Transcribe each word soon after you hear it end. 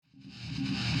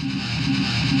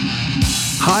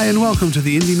Hi, and welcome to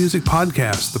the Indie Music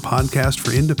Podcast, the podcast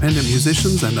for independent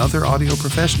musicians and other audio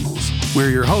professionals.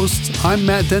 We're your hosts. I'm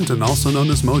Matt Denton, also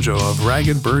known as Mojo of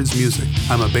Ragged Birds Music.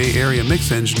 I'm a Bay Area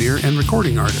mix engineer and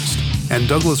recording artist. And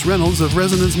Douglas Reynolds of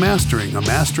Resonance Mastering, a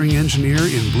mastering engineer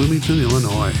in Bloomington,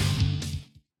 Illinois.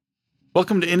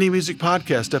 Welcome to Indie Music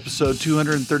Podcast, episode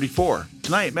 234.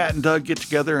 Tonight, Matt and Doug get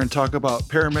together and talk about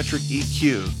parametric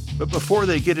EQ. But before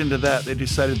they get into that, they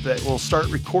decided that we'll start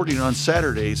recording on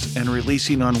Saturdays and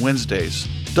releasing on Wednesdays.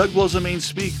 Doug blows a main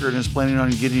speaker and is planning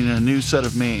on getting a new set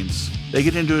of mains. They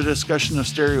get into a discussion of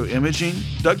stereo imaging.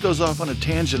 Doug goes off on a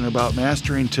tangent about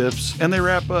mastering tips, and they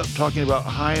wrap up talking about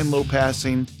high and low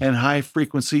passing and high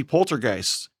frequency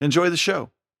poltergeists. Enjoy the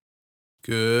show.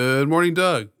 Good morning,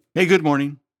 Doug. Hey, good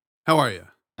morning. How are you?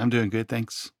 I'm doing good,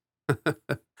 thanks.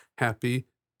 Happy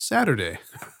Saturday.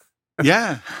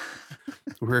 Yeah.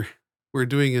 We're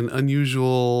doing an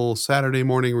unusual Saturday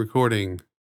morning recording.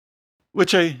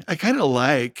 Which I kind of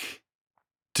like,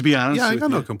 to be honest. Yeah, I with got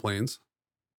you. no complaints.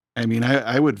 I mean,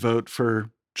 I would vote for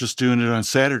just doing it on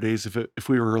Saturdays if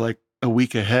we were like a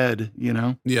week ahead, you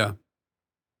know? Yeah.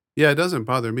 Yeah, it doesn't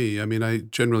bother me. I mean, I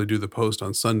generally do the post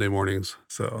on Sunday mornings,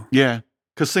 so. Yeah,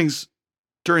 because things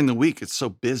during the week, it's so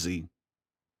busy.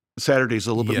 Saturday's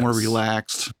a little bit more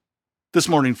relaxed. This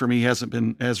morning for me hasn't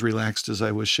been as relaxed as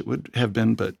I wish it would have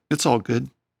been, but it's all good.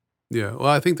 Yeah, well,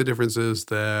 I think the difference is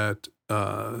that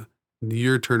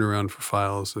your turnaround for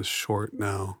files is short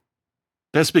now.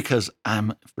 That's because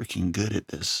I'm freaking good at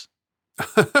this.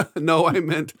 No, I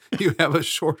meant you have a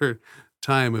shorter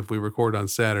time if we record on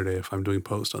Saturday if I'm doing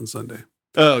post on Sunday.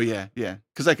 Oh, yeah,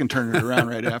 because I can turn it around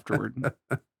right afterward.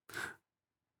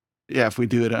 Yeah, if we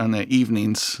do it on the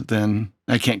evenings, then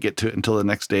I can't get to it until the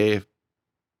next day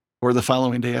or the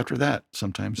following day after that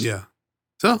sometimes. Yeah.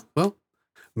 So, well,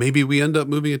 maybe we end up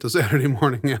moving it to Saturday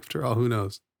morning after all. Who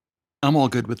knows? I'm all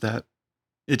good with that.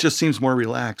 It just seems more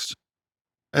relaxed.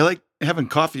 I like having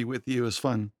coffee with you is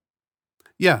fun.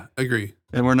 Yeah, agree.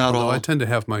 And we're not I tend to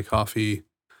have my coffee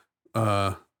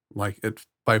like at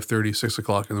 5:30, 6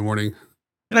 o'clock in the morning.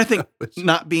 And I think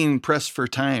not being pressed for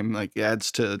time like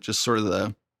adds to just sort of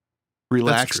the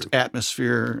relaxed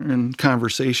atmosphere and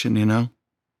conversation, you know?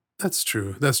 That's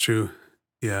true.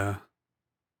 Yeah,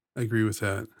 I agree with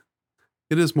that.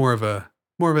 It is more of an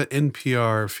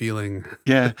NPR feeling.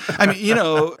 Yeah. I mean, you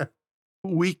know,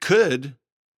 we could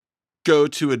go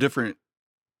to a different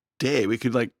day. We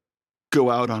could like go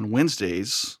out on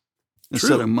Wednesdays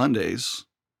instead of Mondays.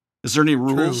 Is there any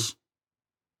rules? True.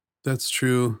 That's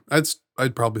true.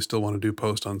 I'd probably still want to do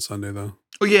post on Sunday though.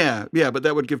 Oh yeah, but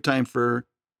that would give time for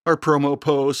our promo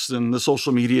posts and the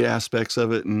social media aspects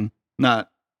of it, and not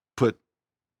put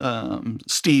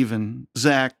Steve and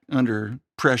Zach under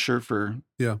pressure for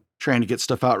trying to get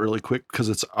stuff out really quick because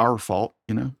it's our fault,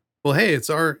 you know? Well, hey, it's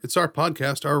our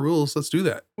podcast, our rules. Let's do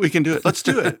that. We can do it. Let's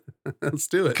do it. Let's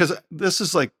do it. Because this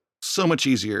is like so much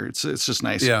easier. It's just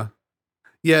nice. Yeah.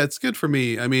 Yeah, it's good for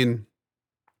me. I mean,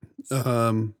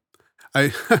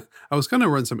 I was going to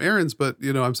run some errands, but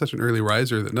you know, I'm such an early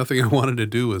riser that nothing I wanted to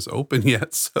do was open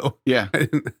yet. So yeah,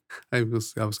 I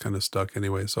was kind of stuck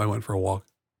anyway. So I went for a walk.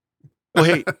 Well,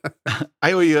 hey,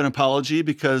 I owe you an apology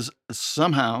because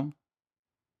somehow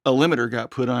a limiter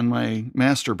got put on my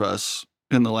master bus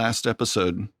in the last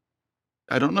episode.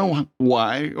 I don't know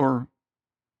why or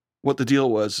what the deal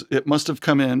was. It must have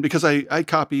come in because I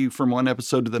copy from one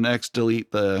episode to the next,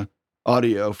 delete the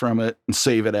audio from it and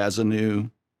save it as a new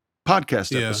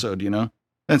podcast episode, you know?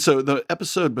 And so the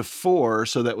episode before,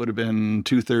 so that would have been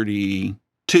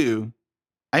 232,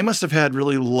 I must have had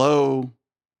really low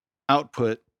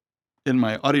output in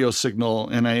my audio signal,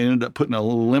 and I ended up putting a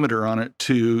limiter on it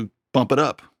to bump it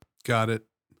up. Got it.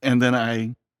 And then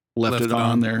I left it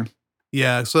on there.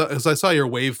 Yeah, so as I saw your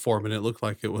waveform, and it looked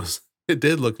like it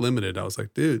did look limited. I was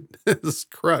like, dude, this is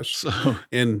crushed. So,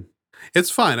 and it's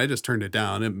fine. I just turned it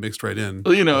down. It mixed right in.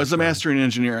 Well, you know, as a mastering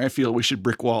engineer, I feel we should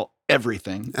brick wall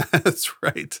everything. That's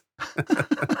right.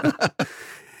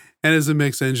 And as a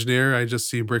mix engineer, I just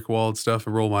see brick walled stuff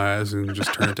and roll my eyes and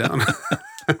just turn it down.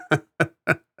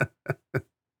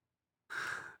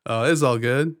 Oh, it's all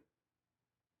good.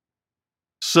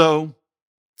 So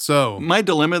my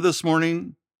dilemma this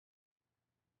morning,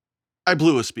 I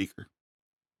blew a speaker.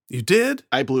 You did?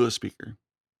 I blew a speaker.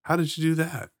 How did you do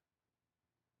that?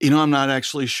 You know, I'm not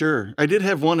actually sure. I did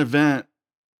have one event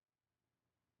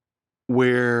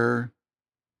where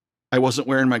I wasn't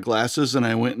wearing my glasses and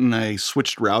I went and I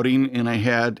switched routing and I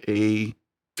had a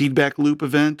feedback loop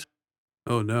event.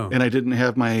 Oh, no. And I didn't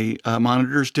have my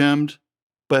monitors dimmed,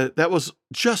 but that was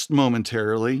just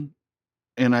momentarily.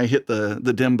 And I hit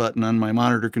the dim button on my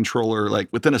monitor controller like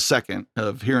within a second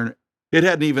of hearing it. It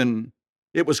hadn't even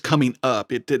it was coming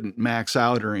up. It didn't max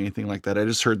out or anything like that. I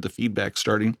just heard the feedback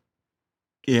starting.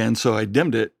 And so I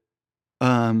dimmed it.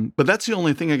 But that's the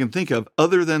only thing I can think of,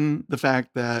 other than the fact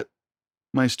that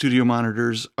my studio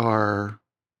monitors are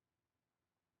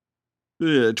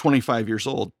 25 years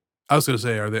old. I was going to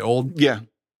say, are they old? Yeah.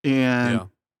 And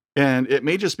it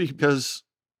may just be because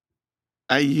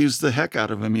I use the heck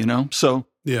out of them, you know? So,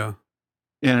 yeah.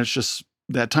 And it's just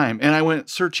that time. And I went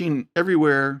searching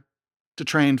everywhere to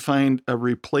try and find a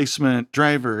replacement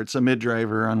driver. It's a mid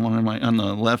driver on on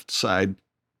the left side.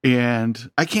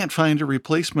 And I can't find a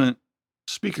replacement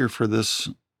speaker for this.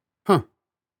 Huh.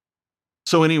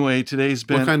 So anyway, today's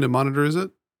been... What kind of monitor is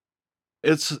it?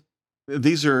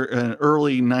 These are an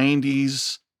early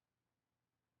 90s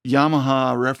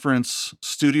Yamaha reference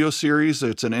studio series.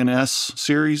 It's an NS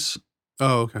series.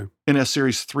 Oh, okay. NS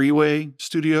series 3-way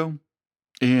studio.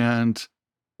 And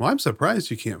well, I'm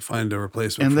surprised you can't find a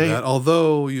replacement for that.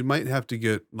 Although you might have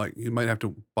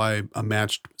to buy a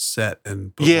matched set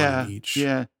and put one in each.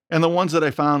 Yeah. And the ones that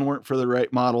I found weren't for the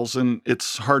right models, and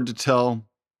it's hard to tell.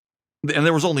 And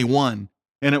there was only one,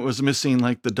 and it was missing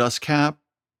like the dust cap,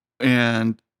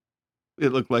 and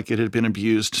it looked like it had been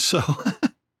abused. So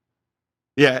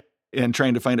yeah. And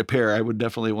trying to find a pair, I would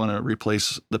definitely want to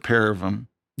replace the pair of them.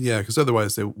 Yeah, because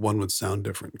otherwise one would sound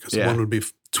different. Because one would be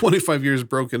 25 years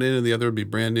broken in and the other would be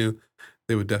brand new.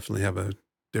 They would definitely have a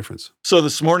difference. So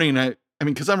this morning, I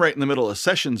mean, because I'm right in the middle of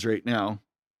sessions right now.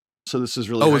 So this is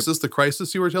really... Oh, is this the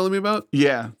crisis you were telling me about?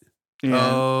 Yeah.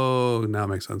 Oh, now it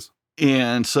makes sense.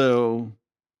 And so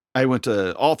I went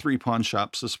to all 3 pawn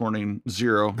shops this morning,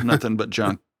 zero, nothing but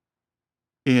junk.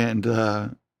 And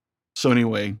so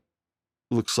anyway,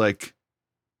 looks like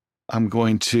I'm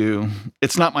going to...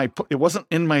 it wasn't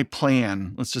in my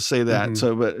plan. Let's just say that. Mm-hmm.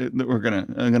 So, but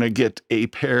I'm gonna get a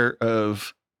pair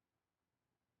of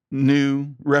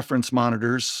new reference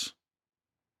monitors,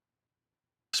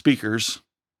 speakers,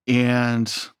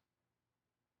 and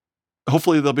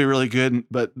hopefully they'll be really good,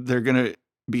 but they're going to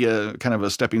be a kind of a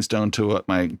stepping stone to what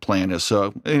my plan is.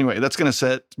 So anyway, that's going to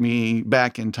set me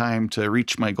back in time to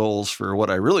reach my goals for what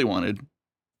I really wanted.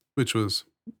 Which was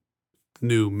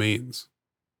new mains.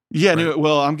 Yeah. Right?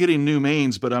 I'm getting new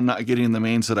mains, but I'm not getting the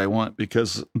mains that I want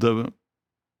because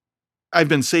I've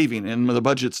been saving and the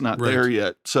budget's not there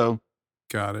yet. So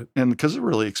got it. And because they're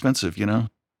really expensive, you know?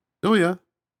 Oh yeah.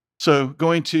 So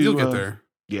going to... You'll get there.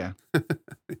 Yeah.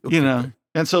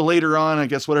 And so later on, I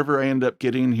guess whatever I end up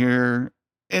getting here,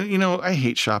 and I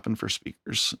hate shopping for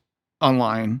speakers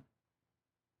online.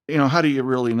 How do you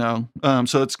really know?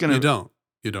 So it's going to...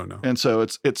 You don't know. And so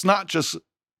it's not just,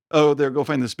 go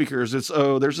find the speakers. It's,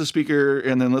 there's a speaker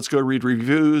and then let's go read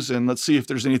reviews and let's see if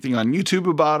there's anything on YouTube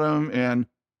about them.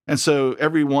 And so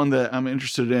every one that I'm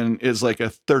interested in is like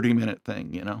a 30-minute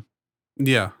thing,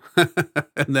 Yeah.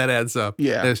 And that adds up.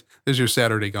 Yeah. There's your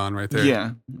Saturday gone right there.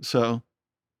 Yeah. So,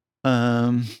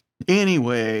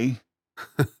 anyway,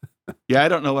 I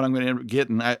don't know what I'm going to end up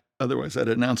getting. Otherwise I'd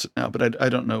announce it now, but I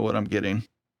don't know what I'm getting.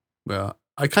 Well,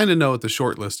 I kind of know what the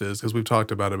short list is because we've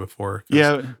talked about it before.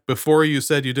 Yeah. Before you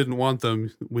said you didn't want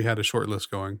them, we had a short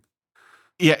list going.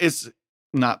 Yeah. It's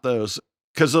not those.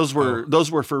 Because those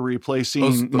were for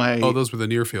replacing those were the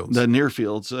near fields. The near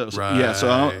fields. Right. Yeah,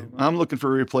 so I'm looking for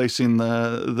replacing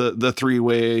the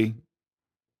 3-way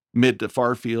mid to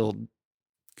far field.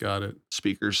 Got it.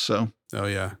 Speakers. So. Oh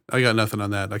yeah, I got nothing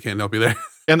on that. I can't help you there.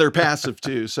 And they're passive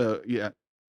too. So yeah,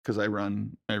 because I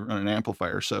run an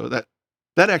amplifier. So that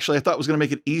actually I thought was going to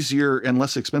make it easier and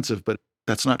less expensive, but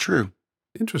that's not true.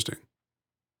 Interesting.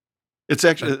 It's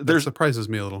actually that surprises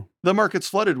me a little. The market's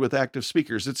flooded with active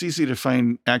speakers. It's easy to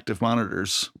find active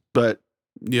monitors, but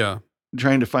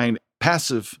trying to find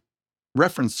passive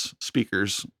reference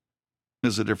speakers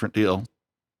is a different deal.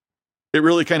 It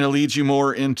really kind of leads you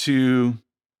more into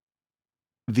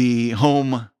the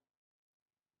home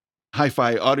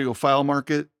hi-fi audiophile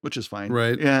market, which is fine.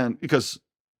 Right. And because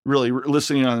really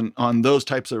listening on those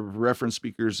types of reference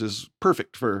speakers is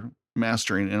perfect for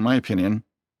mastering, in my opinion.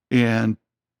 And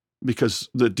because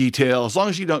the detail, as long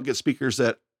as you don't get speakers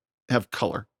that have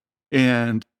color.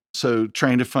 And so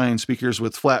trying to find speakers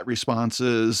with flat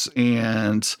responses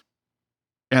and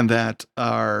that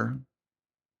are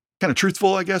kind of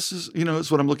truthful, I guess, is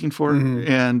what I'm looking for.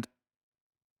 Mm-hmm. And,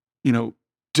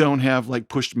 don't have like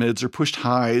pushed mids or pushed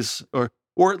highs or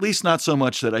at least not so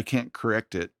much that I can't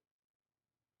correct it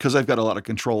because I've got a lot of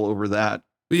control over that.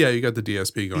 But yeah, you got the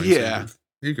DSP going. Yeah. So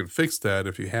you could fix that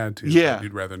if you had to. Yeah. But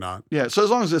you'd rather not. Yeah. So as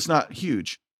long as it's not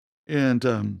huge. And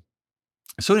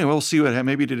so anyway, we'll see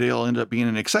maybe today will end up being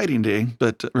an exciting day,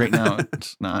 but right now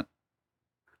it's not.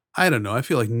 I don't know. I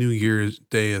feel like New Year's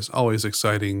Day is always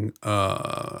exciting,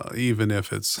 even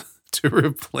if it's to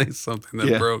replace something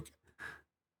that broke.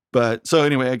 But so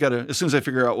anyway, as soon as I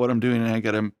figure out what I'm doing, I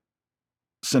got to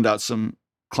send out some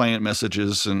client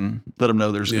messages and let them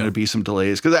know there's going to be some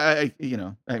delays. Cause I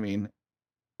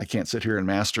can't sit here and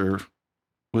master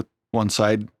with one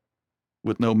side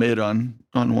with no mid on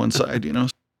one side,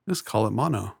 Just call it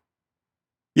mono.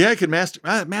 Yeah, I could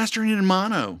mastering in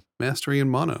mono. Mastering in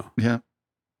mono. Yeah.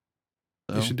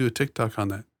 So, you should do a TikTok on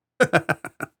that.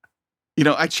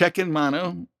 I check in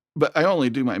mono, but I only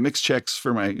do my mix checks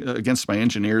for my against my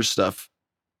engineers stuff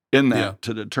in that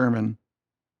to determine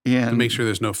and to make sure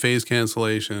there's no phase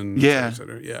cancellation. Yeah. Et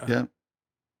cetera. Yeah. Yeah.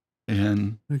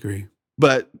 And I agree.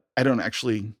 But I don't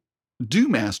actually do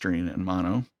mastering in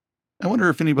mono. I wonder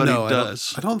if anybody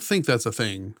does. I don't think that's a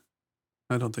thing.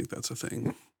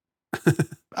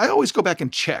 I always go back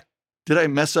and check. Did I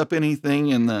mess up anything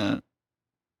in the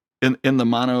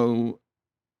mono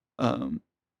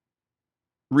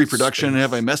reproduction? Space.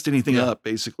 Have I messed anything up?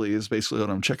 Basically what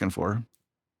I'm checking for.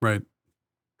 Right.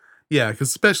 Yeah, because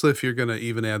especially if you're going to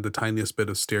even add the tiniest bit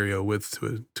of stereo width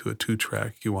to a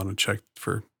 2-track, you want to check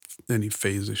for any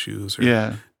phase issues.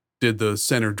 Or did the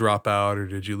center drop out, or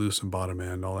did you lose some bottom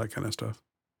end? All that kind of stuff.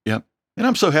 Yep. And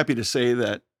I'm so happy to say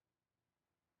that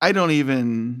I don't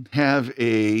even have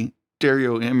a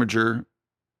stereo imager,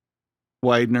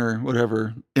 widener,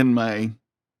 whatever,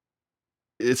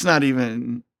 it's not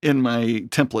even in my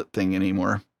template thing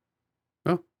anymore.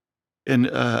 Oh. And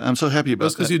I'm so happy about that.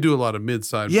 That's because you do a lot of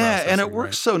mid-side processing, and it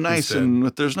works so nice, and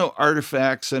there's no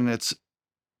artifacts, and it's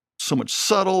so much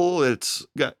subtle.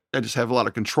 I just have a lot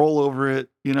of control over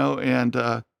it, and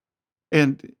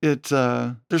it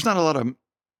there's not a lot of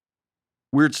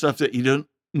weird stuff that you don't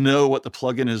know what the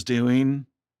plugin is doing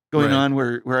going on,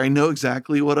 where I know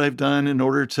exactly what I've done in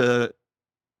order to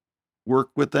work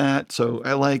with that. So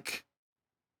I like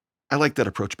that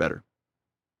approach better.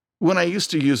 When I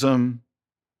used to use them,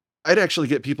 I'd actually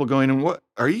get people going, "What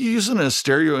are you using a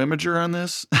stereo imager on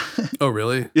this?" Oh,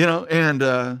 really?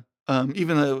 And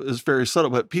even though it was very subtle,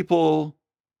 but people,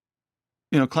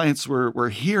 clients were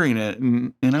hearing it,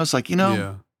 and I was like,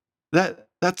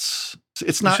 that's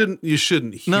it's not. You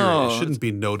shouldn't hear it. It shouldn't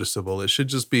be noticeable. It should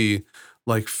just be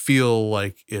like feel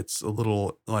like it's a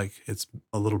little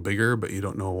bigger, but you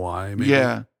don't know why. Maybe.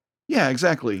 Yeah,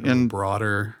 exactly, and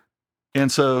broader. And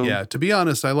so, to be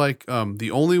honest, I like the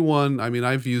only one. I mean,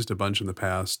 I've used a bunch in the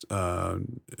past,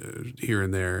 here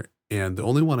and there, and the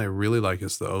only one I really like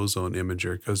is the Ozone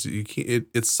Imager, because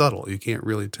it's subtle. You can't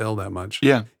really tell that much.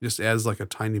 Yeah, it just adds like a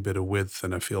tiny bit of width,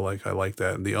 and I feel like I like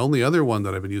that. And the only other one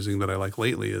that I've been using that I like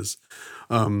lately is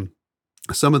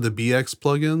some of the BX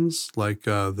plugins, like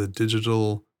the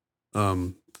digital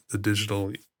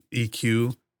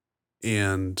EQ,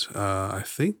 and I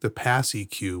think the Pass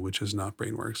EQ, which is not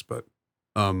Brainworks, but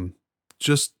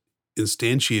just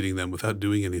instantiating them without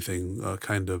doing anything,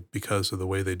 kind of because of the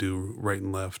way they do right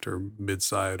and left or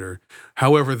mid-side or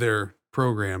however they're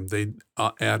programmed, they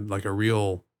add like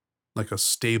a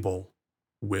stable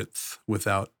width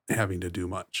without having to do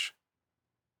much.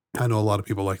 I know a lot of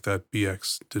people like that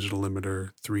BX Digital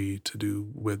Limiter 3 to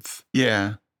do width.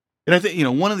 Yeah. And I think,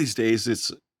 one of these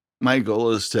days my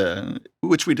goal is to,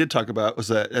 which we did talk about, was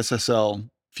that SSL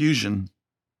Fusion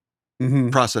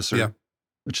processor,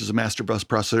 which is a master bus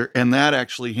processor. And that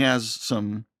actually has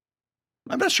I'm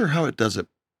not sure how it does it.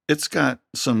 It's got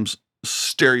some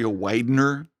stereo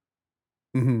widener,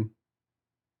 a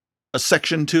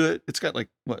section to it. It's got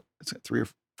it's got 3 or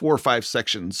 4 or 5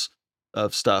 sections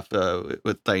of stuff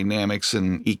with dynamics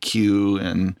and EQ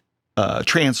and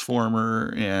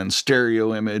transformer and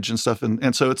stereo image and stuff.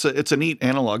 And so it's a neat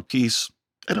analog piece.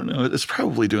 I don't know. It's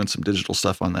probably doing some digital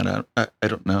stuff on that. I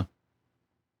don't know.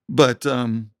 But,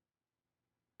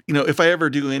 if I ever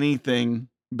do anything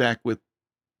back with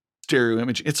stereo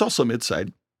image, it's also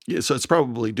mid-side. Yeah, so it's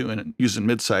probably using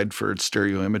mid-side for its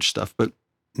stereo image stuff. But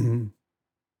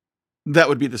that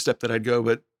would be the step that I'd go.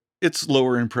 But it's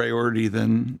lower in priority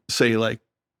than, say, like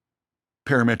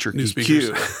parametric new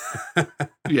EQ.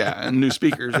 Yeah, and new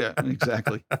speakers. Yeah,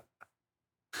 exactly.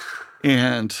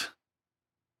 And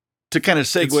to kind of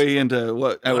segue into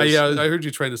what I was... I heard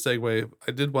you trying to segue.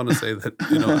 I did want to say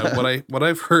that, what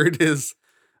I've heard is,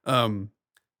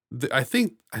 I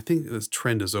think this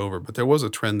trend is over, but there was a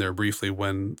trend there briefly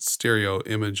when stereo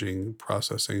imaging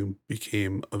processing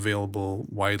became available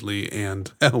widely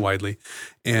and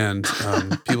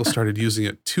people started using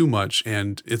it too much,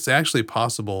 and it's actually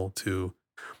possible to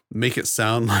make it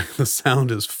sound like the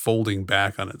sound is folding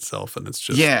back on itself, and it's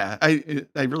just I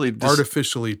really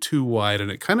artificially too wide,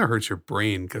 and it kind of hurts your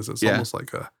brain because it's almost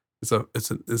like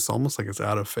it's almost like it's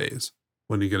out of phase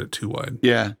when you get it too wide.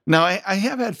 Yeah. Now I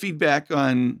have had feedback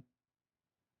on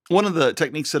one of the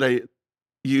techniques that I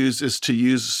use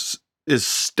is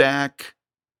stack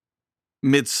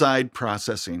mid-side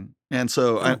processing. And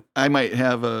so I might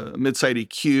have a mid-side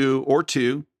EQ or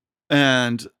two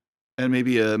and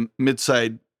maybe a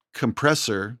mid-side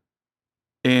compressor,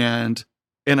 and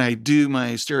I do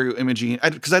my stereo imaging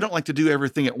because I don't like to do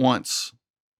everything at once.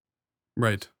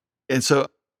 Right. And so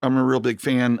I'm a real big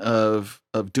fan of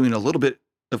doing a little bit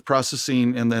of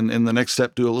processing, and then in the next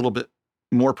step do a little bit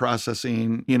more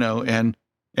processing, and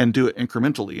do it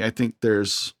incrementally. I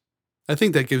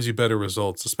think that gives you better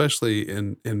results, especially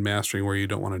in mastering where you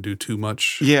don't want to do too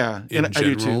much. Yeah, in and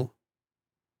general. I do too.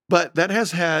 But that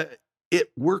it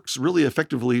works really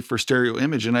effectively for stereo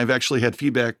image, and I've actually had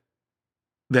feedback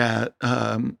that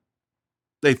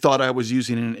they thought I was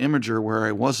using an imager where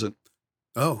I wasn't.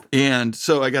 Oh. And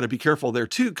so I got to be careful there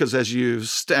too, because as you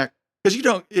stack,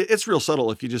 because it's real subtle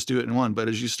if you just do it in one, but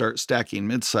as you start stacking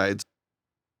mid-sides,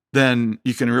 then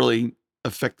you can really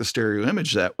affect the stereo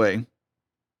image that way.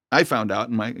 I found out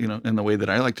in the way that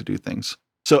I like to do things.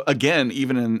 So again,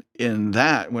 even in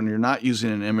that, when you're not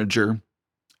using an imager,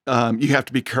 you have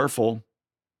to be careful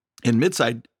in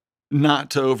mid-side not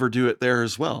to overdo it there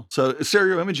as well. So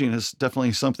stereo imaging is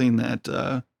definitely something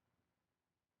that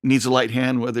needs a light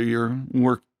hand, whether you're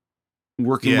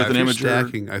working with an imager.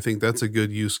 Stacking, I think that's a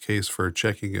good use case for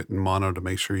checking it in mono to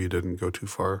make sure you didn't go too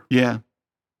far. Yeah.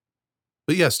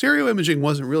 But yeah, stereo imaging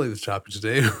wasn't really the topic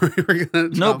today. We're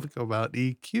going to talk about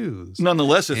EQs.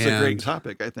 Nonetheless, it's a great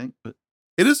topic, I think. But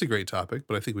it is a great topic,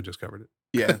 but I think we just covered it.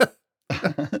 Yeah.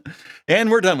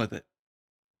 And we're done with it.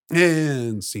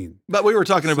 And scene. But we were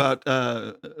talking about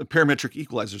parametric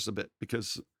equalizers a bit,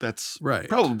 because that's right.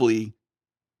 Probably,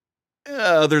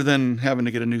 other than having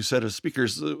to get a new set of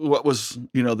speakers, what was,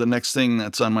 the next thing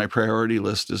that's on my priority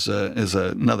list is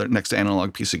another next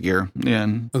analog piece of gear.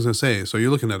 And I was going to say, so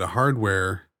you're looking at a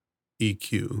hardware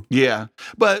EQ. Yeah.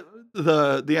 But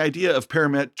the idea of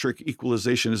parametric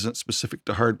equalization isn't specific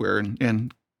to hardware.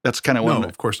 And that's kind of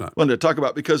of course not. Wanted to talk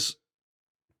about, because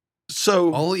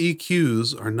all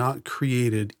EQs are not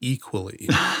created equally.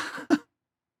 You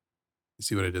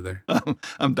see what I did there?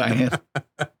 I'm dying.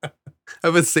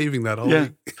 I've been saving that all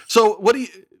week. So what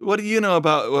do you know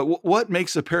about what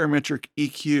makes a parametric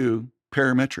EQ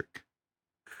parametric?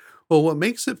 Well, what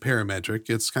makes it parametric,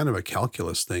 it's kind of a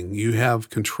calculus thing. You have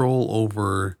control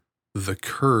over the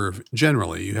curve.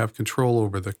 Generally, you have control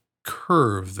over the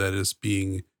curve that is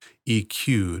being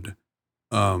EQ'd.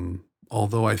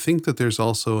 Although I think that there's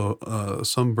also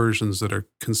some versions that are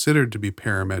considered to be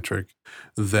parametric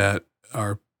that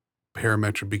are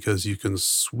parametric because you can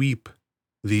sweep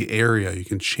the area. You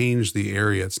can change the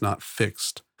area. It's not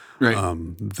fixed. Right.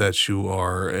 That you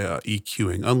are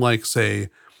EQing. Unlike, say,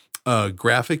 a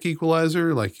graphic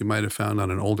equalizer, like you might have found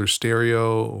on an older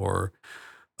stereo, or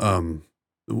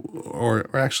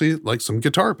actually like some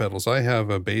guitar pedals. I have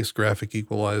a bass graphic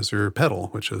equalizer pedal,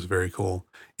 which is very cool.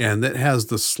 And that has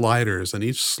the sliders, and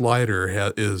each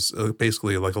slider is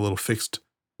basically like a little fixed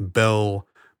bell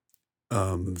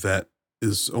that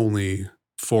is only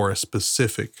for a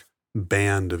specific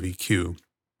band of EQ.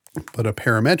 But a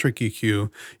parametric EQ,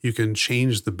 you can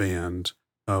change the band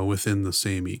within the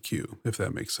same EQ, if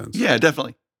that makes sense. Yeah,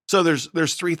 definitely. So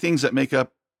there's three things that make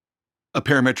up a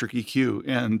parametric EQ,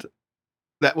 and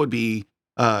that would be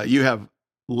you have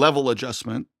level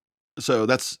adjustment. So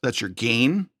that's your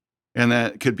gain, and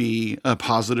that could be a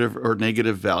positive or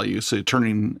negative value. So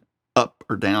turning up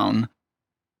or down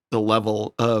the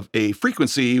level of a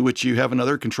frequency, which you have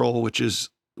another control, which is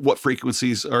what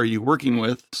frequencies are you working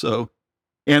with. So,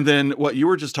 and then what you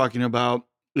were just talking about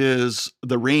is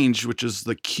the range, which is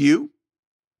the Q,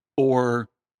 or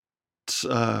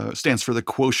stands for the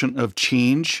quotient of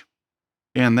change.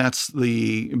 And that's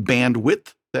the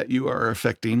bandwidth that you are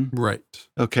affecting. Right.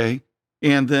 Okay.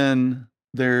 And then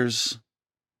there's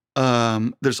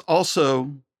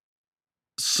also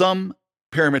some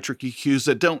parametric EQs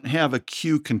that don't have a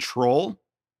Q control,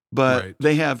 but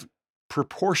they have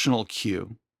proportional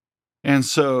Q. And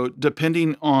so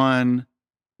depending on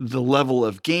the level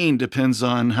of gain depends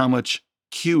on how much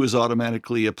Q is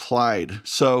automatically applied.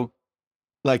 So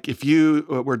like if you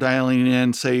were dialing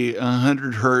in, say,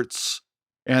 100 hertz,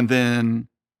 and then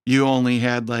you only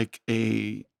had like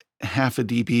a half a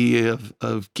dB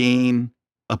of gain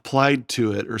applied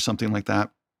to it or something like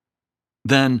that,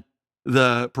 then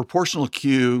the proportional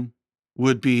Q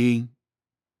would be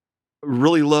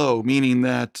really low, meaning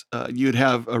that you'd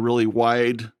have a really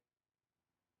wide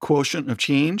quotient of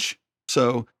change.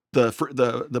 So the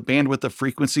bandwidth of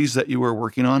frequencies that you were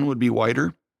working on would be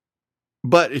wider.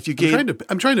 But if you gave,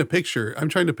 I'm trying to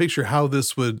picture how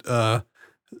this would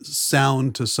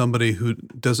sound to somebody who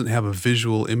doesn't have a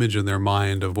visual image in their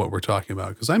mind of what we're talking about?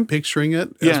 Because I'm picturing it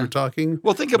as we're talking.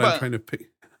 Well, think but I'm about trying to pick.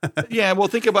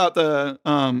 think about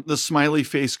the smiley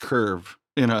face curve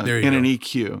in There you an go.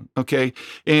 EQ. Okay,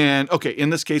 and in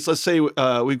this case, let's say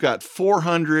we've got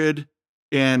 400,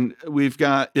 and we've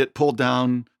got it pulled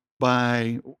down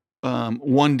by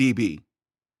 1 dB.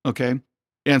 Okay,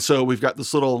 and so we've got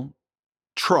this little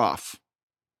trough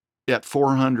at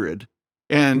 400,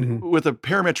 and Mhm. with a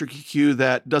parametric EQ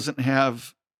that doesn't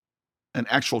have an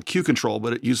actual Q control,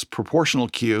 but it uses proportional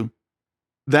Q,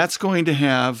 that's going to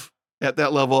have at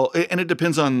that level, and it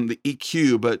depends on the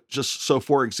EQ, but just so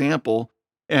for example,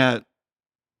 at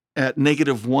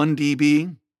negative 1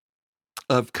 dB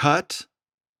of cut,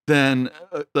 then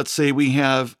let's say we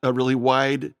have a really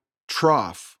wide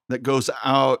trough that goes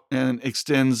out and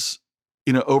extends,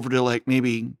 over to like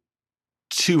maybe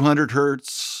 200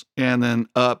 hertz and then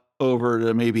up over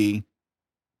to maybe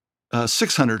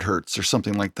 600 hertz or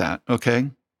something like that. Okay.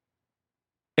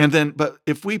 And then, but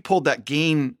if we pulled that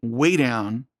gain way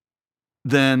down,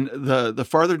 then the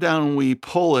farther down we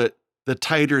pull it, the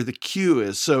tighter the Q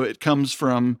is. So it comes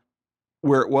from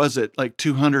where it was at like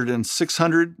 200 and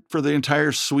 600 for the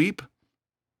entire sweep.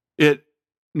 It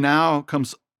now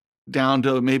comes down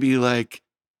to maybe like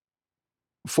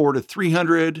 4 to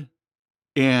 300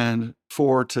 and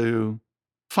 4 to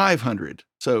 500.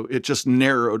 So it just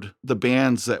narrowed the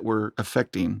bands that we're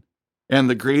affecting. And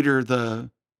the greater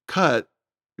the cut,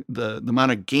 the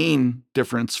amount of gain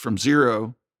difference from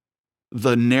 0,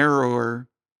 the narrower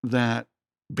that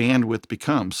bandwidth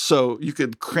becomes. So you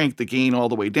could crank the gain all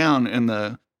the way down, and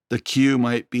the Q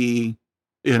might be,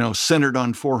 centered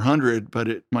on 400, but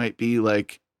it might be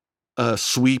like a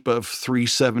sweep of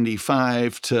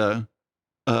 375 to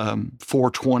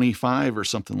 425 or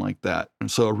something like that.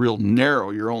 And so a real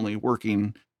narrow, you're only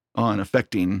working on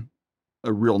affecting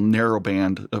a real narrow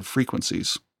band of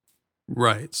frequencies.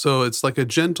 Right. So it's like a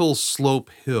gentle slope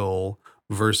hill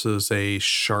versus a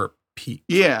sharp peak.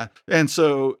 Yeah. And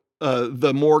so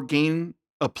the more gain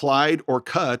applied or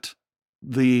cut,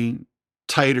 the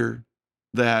tighter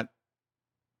that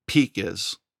peak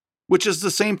is, which is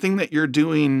the same thing that you're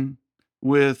doing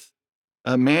with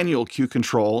a manual Q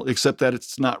control, except that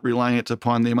it's not reliant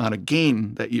upon the amount of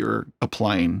gain that you're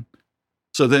applying.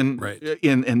 So then Right.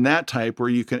 in that type where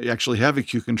you can actually have a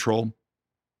Q control,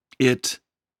 it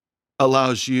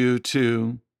allows you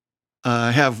to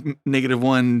have negative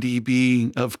 1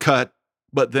 dB of cut,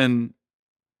 but then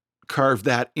carve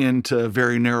that into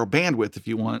very narrow bandwidth if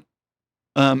you want.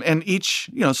 And each,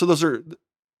 so those are,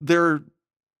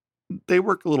 they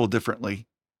work a little differently.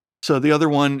 So the other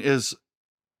one is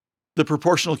the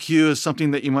proportional Q is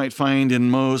something that you might find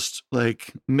in most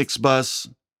like mixed bus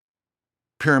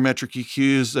parametric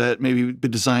EQs that maybe be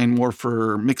designed more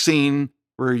for mixing,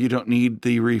 where you don't need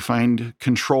the refined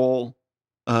control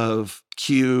of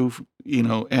Q,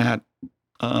 at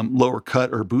lower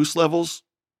cut or boost levels.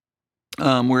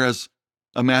 Whereas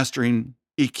a mastering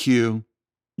EQ,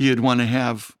 you'd want to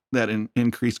have that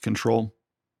increased control.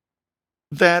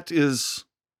 That is,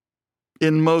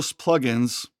 in most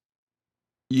plugins,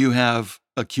 you have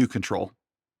a Q control.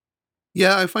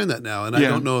 Yeah, I find that now, and I Yeah.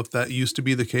 don't know if that used to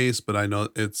be the case, but I know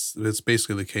it's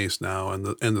basically the case now. And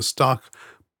the stock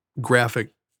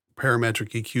graphic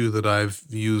parametric EQ that I've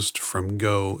used from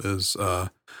Go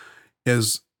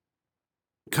is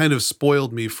kind of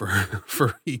spoiled me for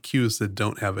for EQs that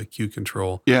don't have a Q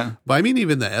control. Yeah. But I mean,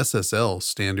 even the SSL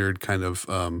standard kind of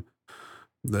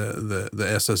the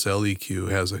SSL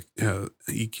EQ has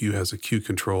EQ has a Q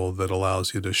control that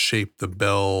allows you to shape the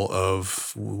bell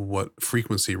of what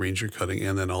frequency range you're cutting,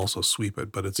 and then also sweep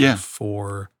it. But it's Yeah. in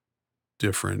 4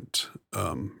 different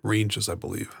ranges, I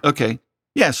believe. Okay.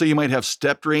 Yeah. So you might have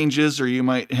stepped ranges, or you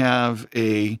might have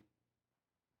a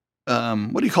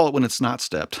what do you call it when it's not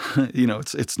stepped?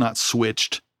 It's not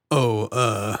switched. Oh,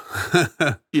 Or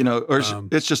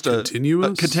it's just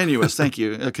continuous. a continuous. Thank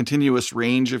you. A continuous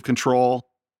range of control,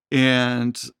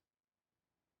 but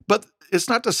it's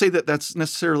not to say that that's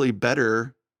necessarily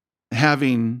better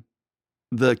having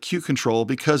the Q control,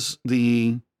 because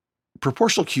the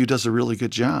proportional Q does a really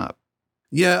good job.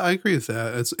 Yeah, I agree with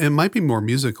that. It might be more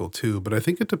musical too, but I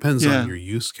think it depends Yeah. on your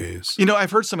use case.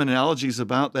 I've heard some analogies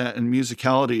about that in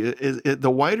musicality.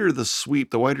 The wider the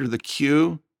sweep, the wider the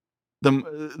Q,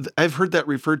 I've heard that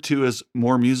referred to as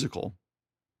more musical,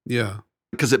 Yeah.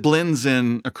 because it blends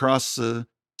in across the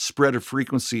spread of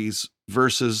frequencies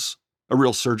versus a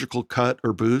real surgical cut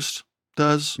or boost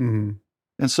does. Mhm.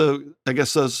 And so I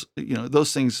guess those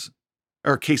things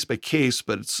are case by case,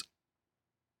 but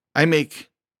I make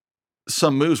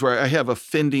some moves where I have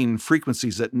offending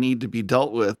frequencies that need to be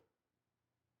dealt with.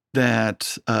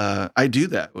 that I do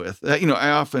that with. I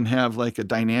often have like a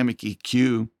dynamic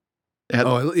EQ at, I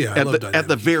love at the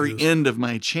dynamic very EQs. end of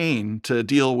my chain to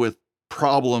deal with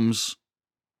problems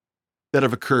that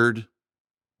have occurred.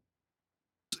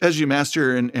 As you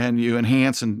master and you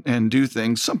enhance and do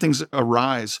things, some things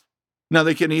arise. Now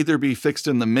they can either be fixed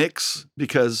in the mix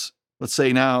because, let's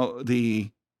say now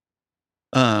the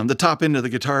top end of the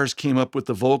guitars came up with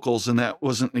the vocals and that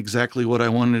wasn't exactly what I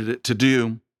wanted it to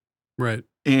do. Right.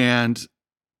 And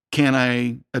can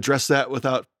I address that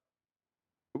without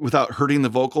hurting the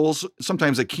vocals?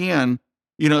 Sometimes I can,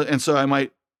 and so I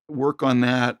might work on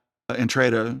that and try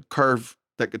to carve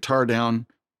that guitar down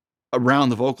around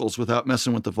the vocals without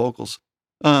messing with the vocals.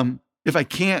 If I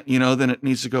can't, then it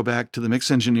needs to go back to the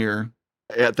mix engineer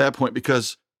at that point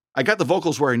because I got the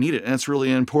vocals where I need it and it's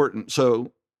really important.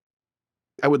 So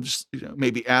I would just,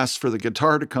 maybe ask for the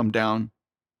guitar to come down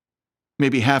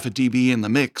maybe half a dB in the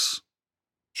mix.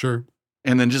 Sure.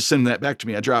 And then just send that back to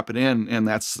me. I drop it in and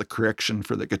that's the correction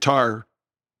for the guitar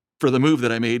for the move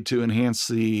that I made to enhance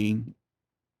the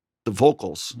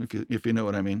vocals, if you know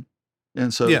what I mean.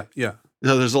 And so yeah.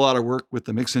 So there's a lot of work with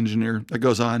the mix engineer that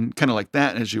goes on kind of like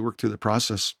that as you work through the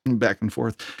process back and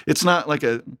forth. It's not like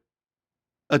a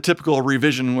typical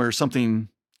revision where something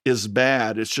is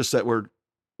bad. It's just that we're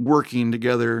working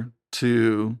together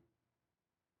to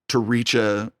reach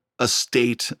a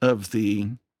state of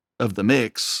the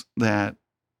mix that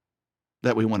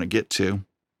we want to get to.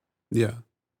 Yeah.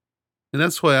 And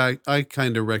that's why I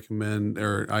kind of recommend,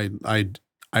 or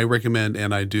I recommend,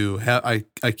 and I do have,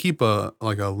 I keep a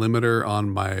limiter on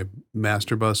my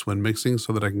master bus when mixing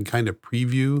so that I can kind of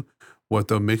preview what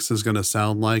the mix is going to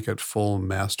sound like at full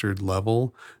mastered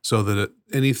level, so that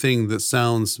anything that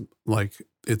sounds like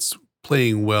it's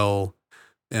playing well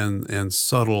and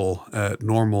subtle at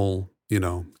normal,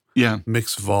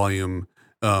 mix volume,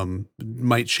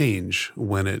 might change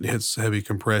when it hits heavy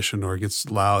compression or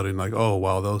gets loud and like, oh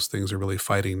wow, those things are really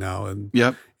fighting now, and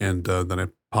Yep. and then I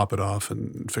pop it off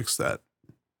and fix that.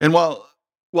 And while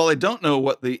I don't know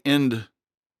what the end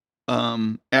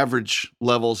average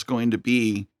level is going to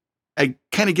be, I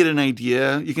kind of get an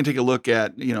idea. You can take a look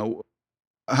at,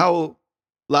 how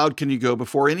loud can you go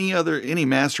before any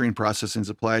mastering processing is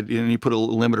applied, and you put a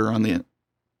limiter on the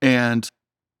and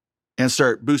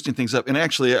start boosting things up. And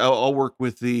actually, I'll work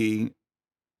with the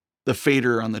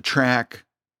fader on the track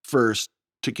first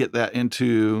to get that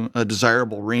into a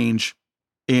desirable range,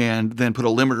 and then put a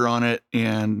limiter on it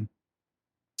and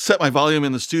set my volume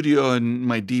in the studio and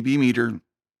my dB meter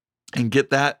and get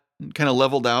that kind of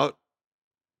leveled out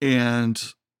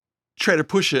and try to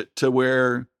push it to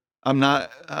where I'm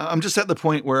just at the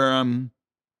point where I'm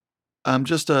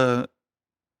just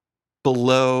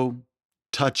below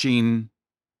touching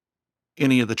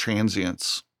any of the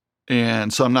transients.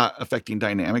 And so I'm not affecting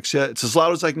dynamics yet. It's as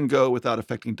loud as I can go without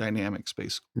affecting dynamics,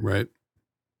 basically. Right.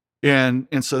 And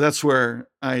so that's where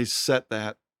I set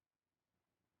that.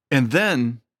 And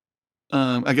then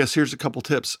I guess here's a couple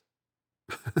tips.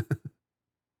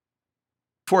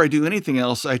 Before I do anything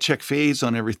else, I check phase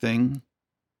on everything.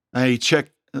 I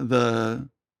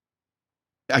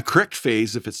correct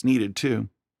phase if it's needed too.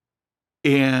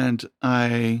 And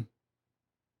I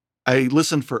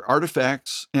listen for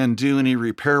artifacts and do any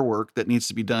repair work that needs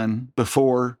to be done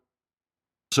before.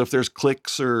 So if there's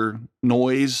clicks or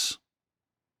noise,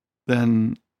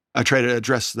 then I try to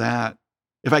address that.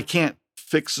 If I can't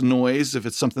fix noise, if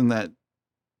it's something that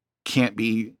can't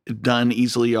be done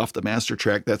easily off the master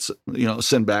track, that's,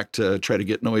 send back to try to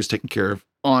get noise taken care of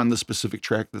on the specific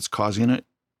track that's causing it.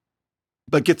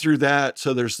 But get through that.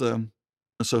 So there's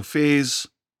phase,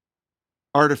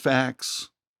 artifacts,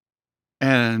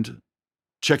 and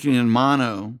checking in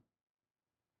mono.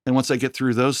 And once I get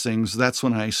through those things, that's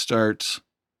when I start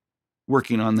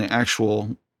working on the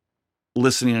actual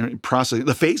listening and processing.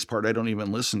 The phase part, I don't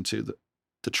even listen to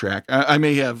the track. I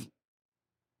may have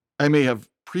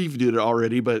previewed it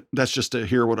already, but that's just to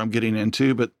hear what I'm getting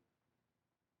into. But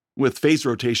with phase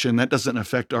rotation, that doesn't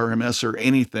affect RMS or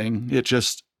anything. It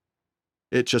just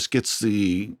gets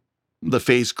the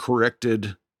phase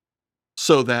corrected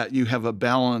so that you have a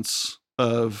balance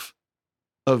of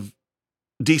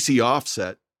DC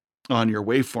offset on your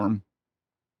waveform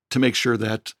to make sure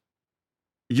that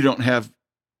you don't have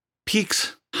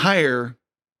peaks higher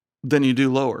than you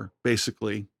do lower,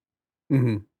 basically.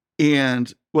 Mm-hmm.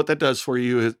 And what that does for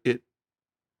you is it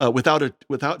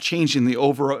without changing the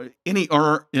overall any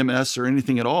RMS or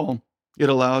anything at all, it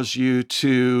allows you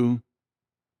to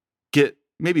get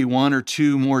maybe 1 or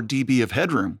 2 more dB of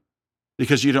headroom,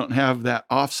 because you don't have that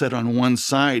offset on one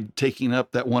side taking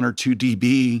up that 1 or 2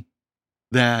 dB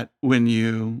that when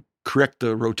you correct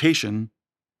the rotation,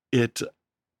 it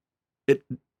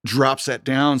drops that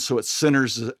down so it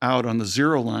centers out on the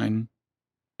 0 line.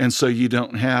 And so you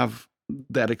don't have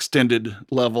that extended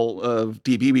level of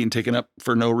dB being taken up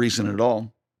for no reason at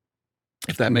all,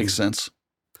 if that makes sense.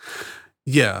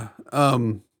 Yeah.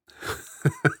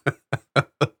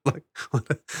 Like,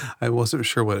 I wasn't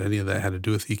sure what any of that had to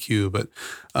do with EQ, but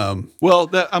well,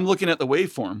 I'm looking at the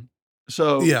waveform.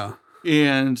 So yeah.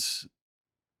 and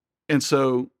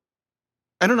so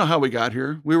I don't know how we got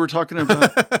here. We were talking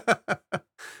about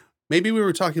maybe we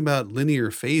were talking about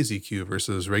linear phase EQ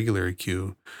versus regular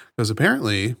EQ, because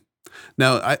apparently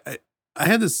now I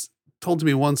had this told to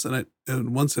me once, and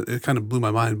once it kind of blew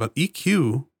my mind, but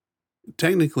EQ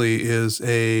technically is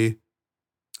a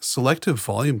selective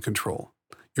volume control.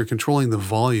 You're controlling the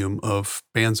volume of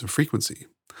bands of frequency.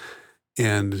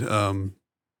 And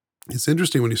it's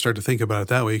interesting when you start to think about it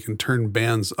that way. You can turn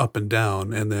bands up and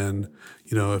down, and then,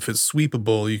 if it's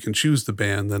sweepable, you can choose the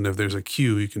band. Then if there's a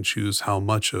cue, you can choose how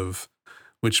much of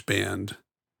which band.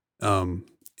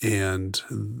 And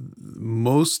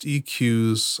most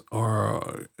EQs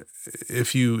are,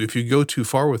 if you go too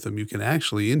far with them, you can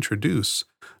actually introduce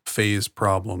phase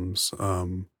problems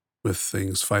with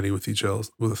things fighting with each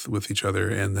other,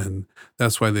 and then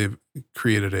that's why they've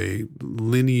created a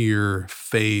linear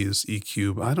phase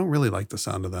EQ. I don't really like the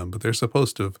sound of them, but they're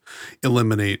supposed to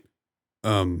eliminate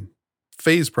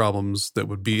phase problems that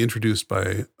would be introduced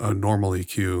by a normal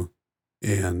EQ.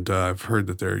 And I've heard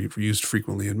that they're used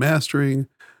frequently in mastering,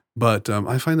 but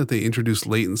I find that they introduce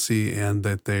latency, and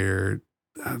that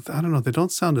I don't know, they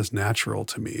don't sound as natural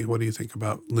to me. What do you think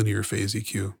about linear phase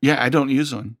EQ? Yeah, I don't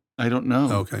use one. I don't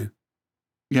know. Okay.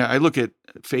 Yeah, I look at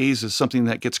phase as something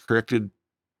that gets corrected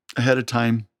ahead of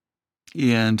time.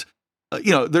 And,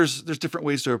 there's different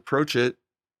ways to approach it,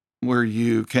 where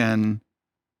you can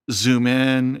zoom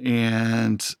in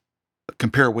and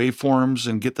compare waveforms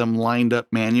and get them lined up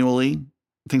manually,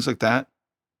 things like that.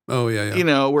 Oh,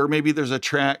 yeah. Where maybe there's a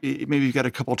track, maybe you've got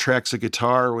a couple tracks of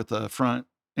guitar with a front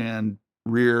and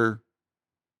rear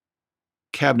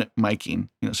cabinet miking,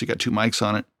 so you got 2 mics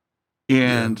on it.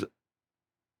 And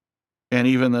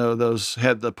even though those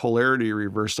had the polarity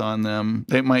reversed on them,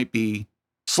 they might be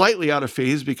slightly out of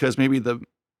phase because maybe the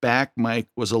back mic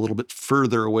was a little bit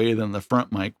further away than the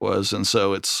front mic was. And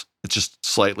so it's just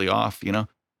slightly off,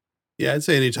 Yeah, I'd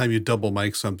say anytime you double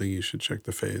mic something, you should check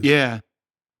the phase. Yeah.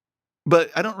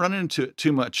 But I don't run into it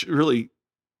too much. Really,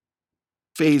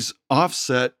 phase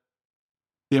offset,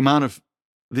 the amount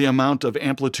of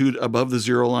amplitude above the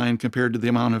 0 line compared to the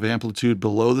amount of amplitude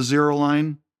below the 0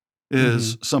 line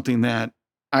is something that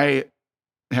I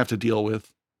have to deal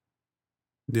with.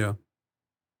 Yeah.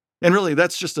 And really,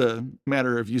 that's just a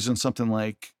matter of using something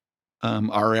like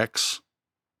RX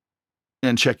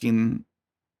and checking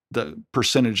the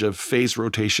percentage of phase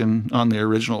rotation on the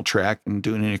original track and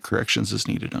doing any corrections as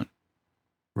needed on it.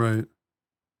 Right.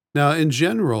 Now, in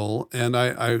general, and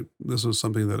I this was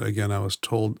something that, again, I was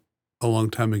told a long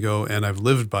time ago, and I've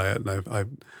lived by it,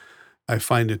 and I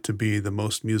find it to be the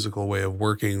most musical way of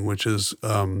working, which is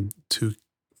to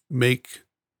make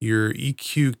your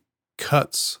EQ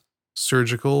cuts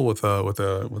surgical with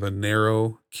a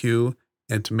narrow cue,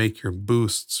 and to make your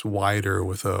boosts wider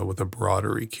with a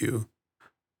broader EQ.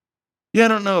 Yeah, I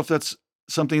don't know if that's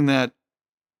something that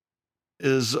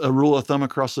is a rule of thumb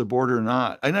across the board or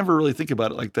not. I never really think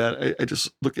about it like that. I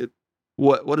just look at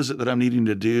what is it that I'm needing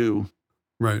to do.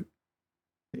 Right.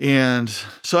 And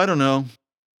so I don't know.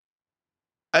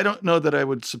 I don't know that I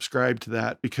would subscribe to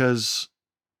that, because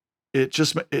it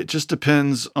just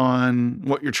depends on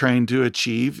what you're trying to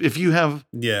achieve. If you have,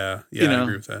 I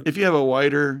agree with that. If you have a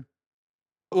wider,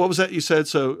 what was that you said?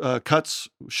 So cuts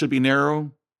should be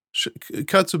narrow.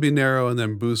 Cuts would be narrow, and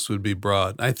then boosts would be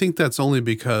broad. I think that's only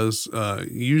because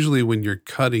usually when you're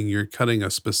cutting a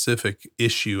specific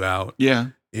issue out. Yeah.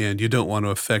 And you don't want to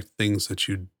affect things that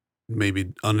you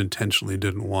maybe unintentionally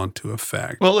didn't want to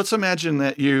affect. Well, let's imagine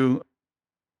that you've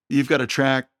got a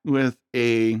track with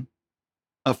a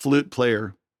flute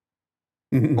player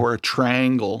or a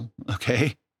triangle.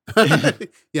 Okay.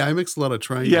 Yeah, I mix a lot of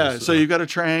triangles. Yeah, so you've got a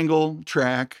triangle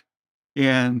track,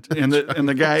 and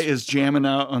the guy is jamming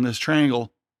out on this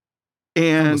triangle,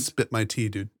 and I'm gonna spit my tea,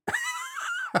 dude.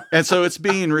 And so it's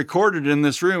being recorded in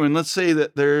this room, and let's say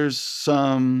that there's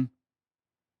some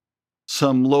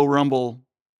low rumble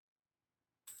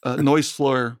noise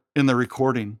floor in the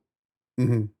recording.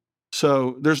 Mm-hmm.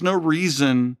 So there's no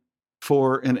reason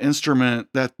for an instrument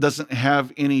that doesn't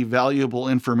have any valuable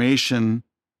information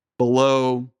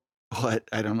below what,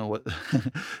 I don't know what.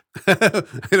 I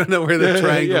don't know where the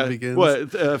triangle begins.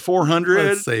 What, 400?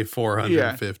 Let's say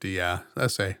 450. Yeah.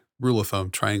 Let's say rule of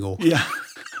thumb triangle. Yeah.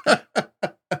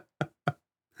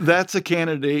 that's a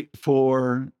candidate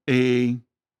for a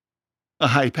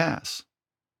high pass.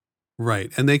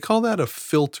 Right. And they call that a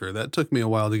filter. That took me a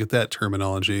while to get that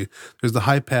terminology. There's the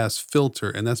high pass filter,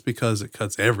 and that's because it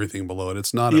cuts everything below it.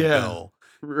 It's not a Yeah, bell.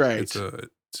 right.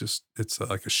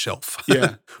 Like a shelf.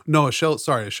 Yeah. No, a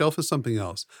shelf is something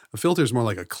else. A filter is more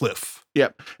like a cliff.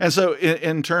 Yep. And so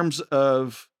in terms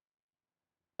of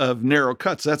narrow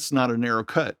cuts, that's not a narrow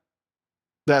cut.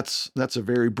 That's a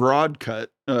very broad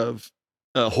cut of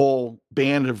a whole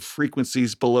band of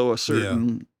frequencies below a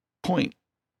certain point.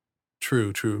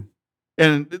 True.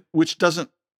 And which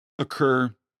doesn't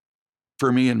occur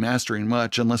for me in mastering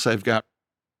much unless I've got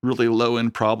really low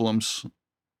end problems.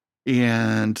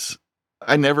 And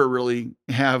I never really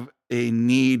have a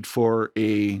need for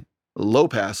a low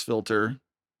pass filter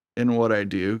in what I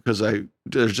do because there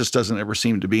just doesn't ever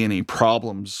seem to be any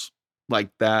problems like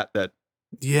that.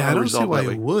 Yeah, I don't see resolved why that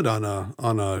way. you would on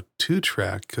a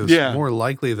 2-track, because Yeah. more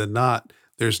likely than not,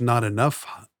 there's not enough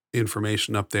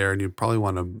information up there, and you'd probably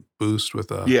want to boost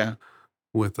with a Yeah.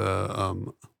 with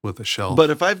a shelf. But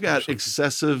if I've got something.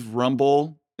 excessive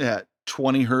rumble at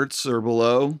 20 hertz or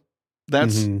below,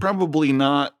 that's Mhm. probably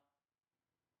not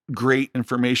great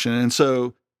information. And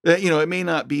so, it may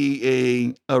not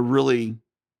be a really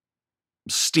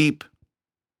steep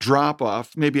drop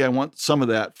off. Maybe I want some of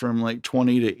that from like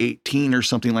 20 to 18 or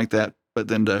something like that. But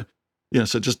then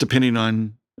so just depending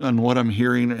on what I'm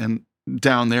hearing and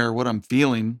down there, what I'm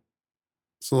feeling.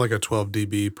 So like a 12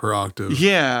 dB per octave.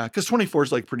 Yeah. Cause 24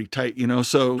 is like pretty tight,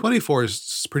 so 24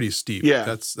 is pretty steep. Yeah.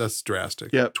 That's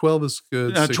drastic. Yep. 12 is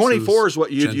good. 6 24 is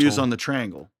what you'd use gentle. on the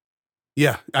triangle.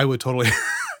 Yeah, I would totally.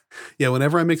 Yeah,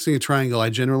 whenever I'm mixing a triangle, I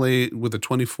generally, with a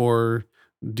 24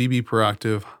 dB per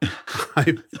octave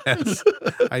high pass,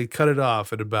 I cut it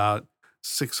off at about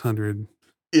 600.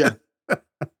 Yeah.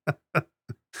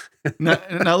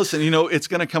 Now listen, it's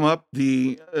going to come up.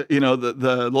 The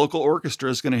local orchestra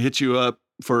is going to hit you up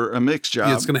for a mix job.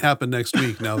 Yeah, it's going to happen next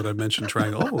week. Now that I mentioned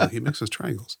triangle, oh, he mixes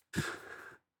triangles.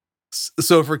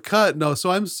 So for cut, no. So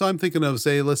I'm thinking of,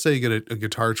 let's say you get a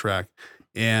guitar track,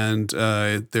 and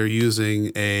they're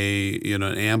using an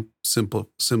amp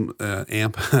simplifier,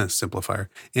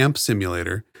 amp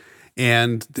simulator,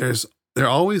 and there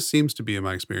always seems to be, in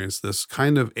my experience, this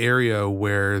kind of area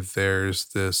where there's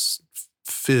this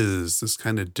fizz, this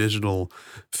kind of digital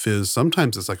fizz.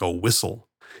 Sometimes it's like a whistle,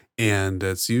 and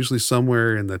it's usually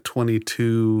somewhere in the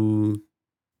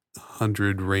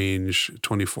 2200 range,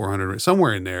 2400 range,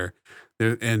 somewhere in there.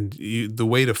 And the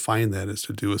way to find that is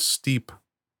to do a steep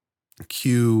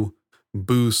Q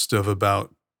boost of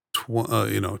about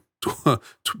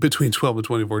between 12 and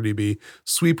 24 dB,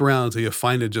 sweep around until you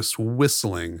find it just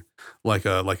whistling like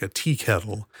a tea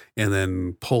kettle, and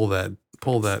then pull that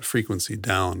frequency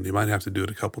down. You might have to do it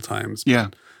a couple times. Yeah.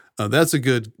 That's a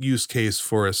good use case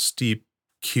for a steep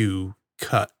Q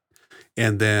cut.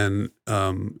 And then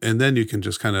you can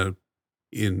just kind of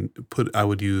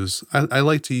I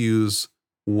like to use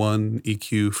one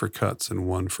EQ for cuts and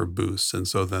one for boosts. And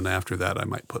so then after that, I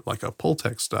might put like a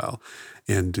Pultec style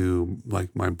and do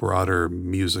like my broader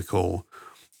musical,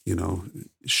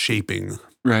 shaping.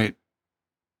 Right.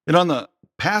 And on the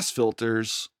pass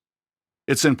filters,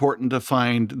 it's important to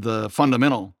find the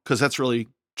fundamental, because that's really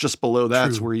just below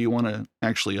that's True. where you want to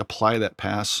actually apply that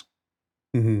pass.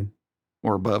 Mm-hmm.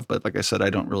 Or above. But like I said,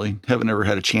 I haven't ever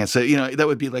had a chance. That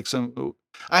would be like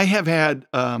I have had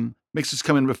mixes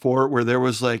come in before where there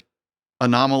was like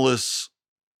anomalous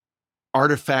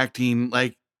artifacting,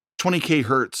 like 20K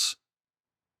hertz.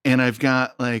 And I've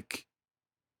got like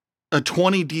a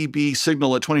 20 dB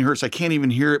signal at 20 hertz. I can't even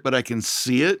hear it, but I can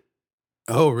see it.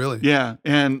 Oh, really? Yeah.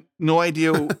 And no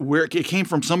idea where it came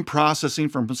from, some processing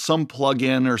from some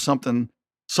plugin or something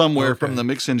somewhere from the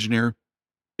mix engineer.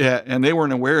 Yeah, and they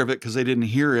weren't aware of it because they didn't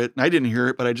hear it. And I didn't hear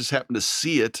it, but I just happened to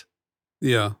see it.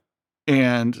 Yeah.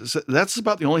 And so that's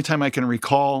about the only time I can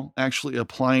recall actually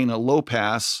applying a low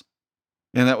pass.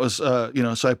 And that was, so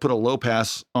I put a low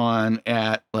pass on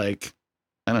at like,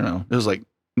 I don't know, it was like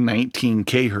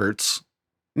 19K hertz,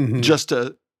 just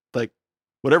to like,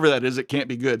 whatever that is, it can't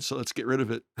be good. So let's get rid of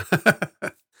it.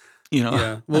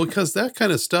 Yeah. Well, because that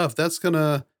kind of stuff, that's going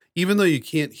to, even though you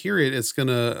can't hear it, it's going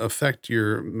to affect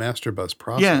your master bus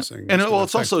processing. Yeah. And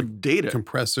it's also data.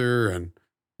 Compressor, and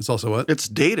it's also what? It's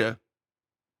data.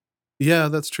 Yeah,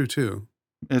 that's true too.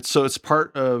 It's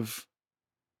part of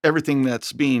everything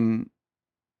that's being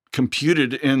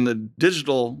computed in the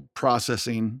digital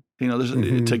processing.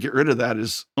 To get rid of that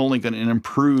is only going to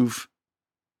improve.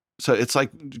 So it's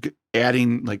like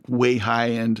adding like way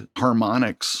high end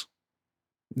harmonics.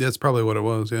 That's probably what it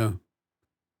was. Yeah.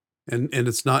 And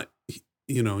it's not,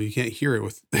 you can't hear it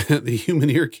with the human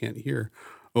ear can't hear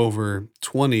over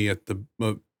 20 at the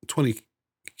 20K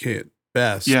at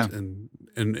best, Yeah. and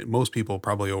most people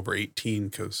probably over 18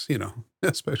 because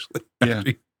especially Yeah. after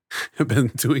you have been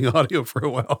doing audio for a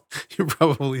while, you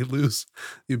probably lose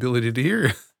the ability to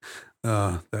hear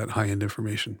that high end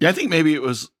information. Yeah, I think maybe it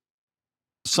was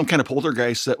some kind of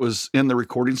poltergeist that was in the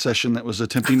recording session that was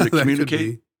attempting to That could communicate.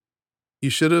 be. You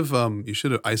should have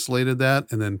isolated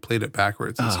that and then played it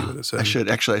backwards and see what it said. I should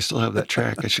actually. I still have that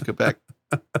track. I should go back.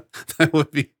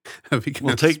 That'd be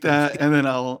We'll take that, and then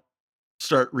I'll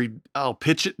start I'll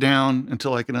pitch it down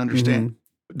until I can understand.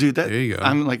 Dude, There you go.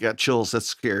 I'm like got chills. That's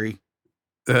scary.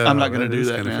 I'm not gonna do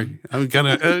that, man. I'm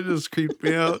gonna it just creeped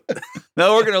me out.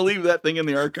 No, we're gonna leave that thing in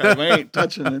the archive. I ain't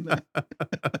touching it.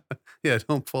 Yeah,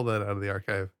 don't pull that out of the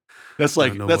archive. That's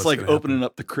like opening happen.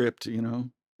 up the crypt,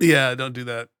 Yeah, don't do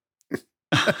that.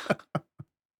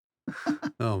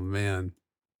 Oh man.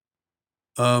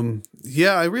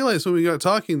 Yeah, I realized when we got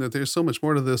talking that there's so much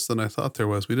more to this than I thought there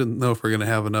was. We didn't know if we're gonna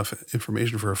have enough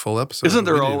information for a full episode. Isn't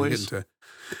there We didn't always? get into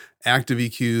active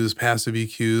EQs, passive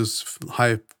EQs,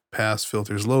 high pass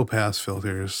filters, low pass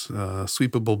filters,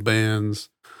 sweepable bands,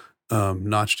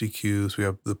 notched EQs. We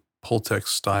have the Pultec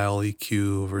style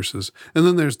EQ versus, and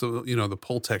then there's the the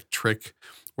Pultec trick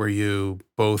where you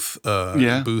both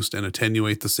boost and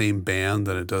attenuate the same band,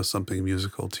 then it does something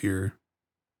musical to your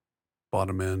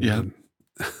bottom end. Yeah. And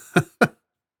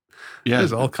Yeah,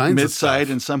 there's all kinds of mid-side,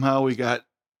 stuff. and somehow we got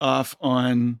off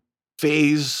on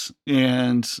phase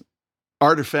and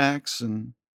artifacts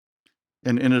and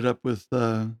ended up with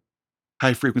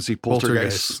high frequency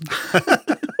poltergeists.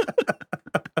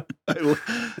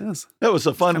 Yes. That was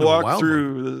a fun kind of a walk wild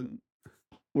through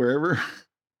wherever.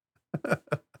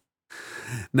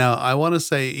 Now, I want to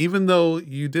say, even though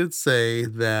you did say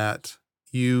that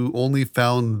you only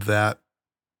found that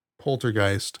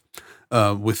poltergeist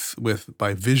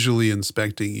by visually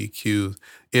inspecting EQ,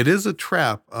 it is a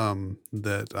trap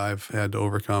that I've had to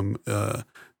overcome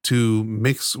to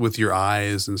mix with your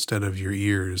eyes instead of your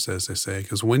ears, as they say.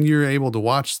 Because when you're able to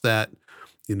watch that,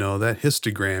 that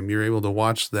histogram, you're able to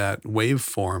watch that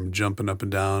waveform jumping up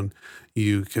and down.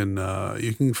 You can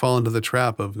fall into the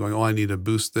trap of going, oh, I need to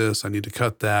boost this, I need to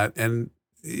cut that, and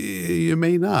you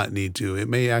may not need to. It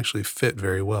may actually fit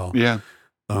very well. Yeah.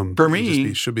 For me,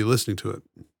 you should be listening to it.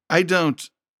 I don't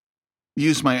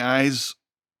use my eyes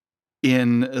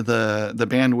in the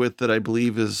bandwidth that I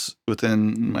believe is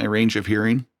within my range of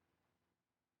hearing.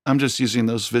 I'm just using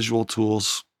those visual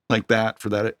tools like that for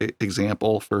that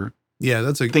example. For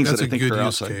that's a good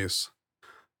use case.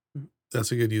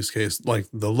 That's a good use case. Like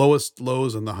the lowest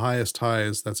lows and the highest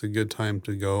highs, that's a good time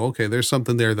to go, okay, there's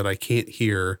something there that I can't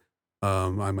hear. I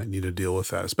might need to deal with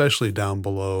that, especially down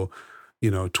below,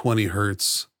 20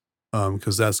 hertz,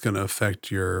 because that's going to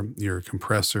affect your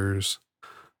compressors.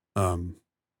 And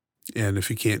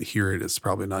if you can't hear it, it's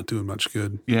probably not doing much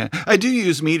good. Yeah, I do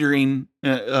use metering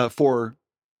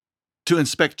to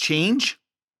inspect change,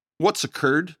 what's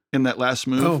occurred in that last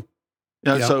move. Oh,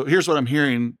 yeah. So here's what I'm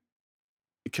hearing.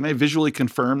 Can I visually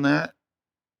confirm that?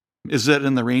 Is that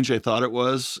in the range I thought it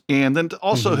was? And then to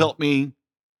also help me,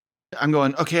 I'm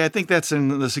going, okay, I think that's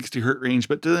in the 60 hertz range,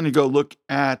 but then you go look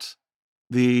at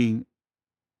the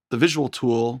visual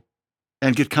tool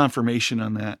and get confirmation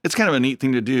on that. It's kind of a neat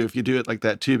thing to do if you do it like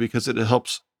that too, because it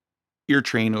helps ear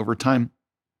train over time.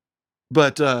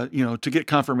 But to get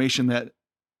confirmation that,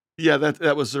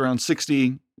 that was around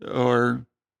 60, or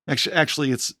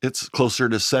actually it's closer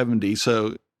to 70.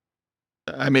 So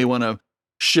I may want to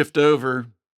shift over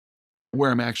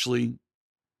where I'm actually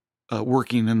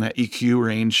working in that EQ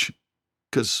range,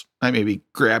 because I may be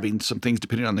grabbing some things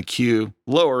depending on the cue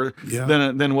lower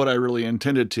than what I really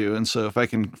intended to. And so if I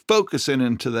can focus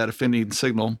into that offending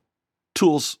signal,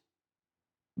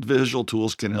 visual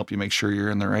tools can help you make sure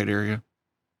you're in the right area.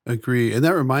 Agree. And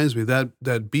that reminds me that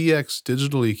BX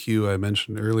digital EQ I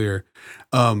mentioned earlier,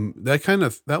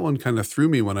 that one kind of threw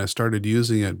me when I started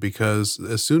using it, because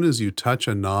as soon as you touch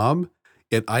a knob,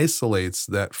 it isolates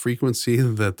that frequency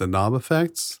that the knob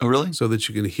affects. Oh, really? So that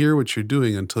you can hear what you're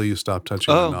doing until you stop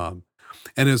touching the knob.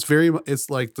 And it's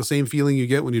like the same feeling you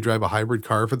get when you drive a hybrid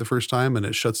car for the first time and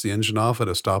it shuts the engine off at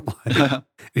a stoplight. And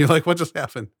you're like, what just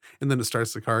happened? And then it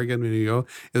starts the car again when you go.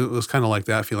 It was kind of like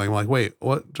that feeling. I'm like, wait,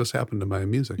 what just happened to my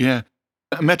music? Yeah.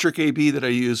 Metric AB that I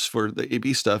use for the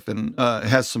AB stuff, and it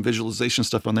has some visualization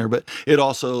stuff on there, but it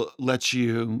also lets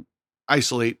you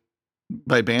isolate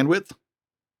by bandwidth.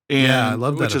 And, I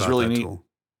love that. Which is really neat. Tool.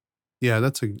 Yeah,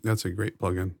 that's a great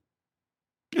plugin.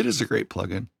 It is a great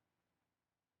plugin.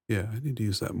 Yeah, I need to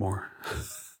use that more.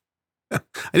 I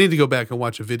need to go back and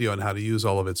watch a video on how to use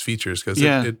all of its features, because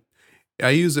I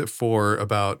use it for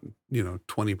about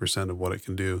 20% of what it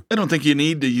can do. I don't think you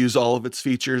need to use all of its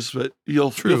features, but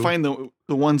you'll find the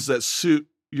ones that suit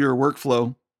your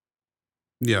workflow.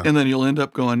 Yeah. And then you'll end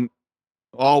up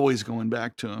always going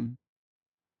back to them.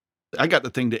 I got the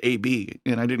thing to A/B,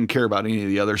 and I didn't care about any of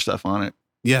the other stuff on it.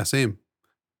 Yeah, same.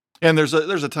 And there's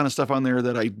a ton of stuff on there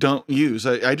that I don't use.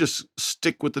 I just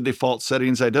stick with the default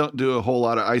settings. I don't do a whole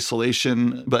lot of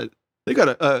isolation, but they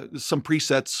got some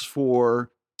presets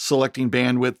for selecting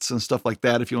bandwidths and stuff like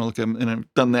that if you want to look at them. And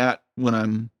I've done that when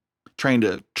I'm trying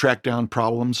to track down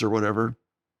problems or whatever.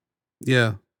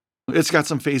 Yeah. It's got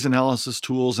some phase analysis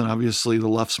tools and obviously the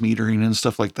LUFS metering and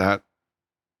stuff like that.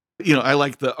 I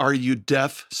like the "Are you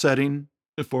deaf?" setting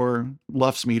for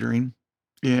LUFS metering.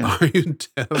 Yeah. Are you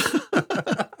deaf?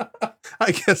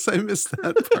 I guess I missed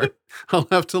that part. I'll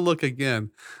have to look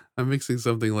again. I'm mixing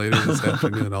something later this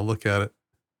afternoon. I'll look at it.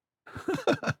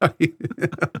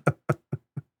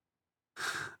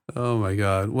 Oh my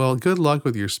God. Well, good luck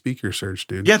with your speaker search,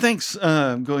 dude. Yeah, thanks.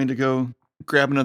 I'm going to go grab another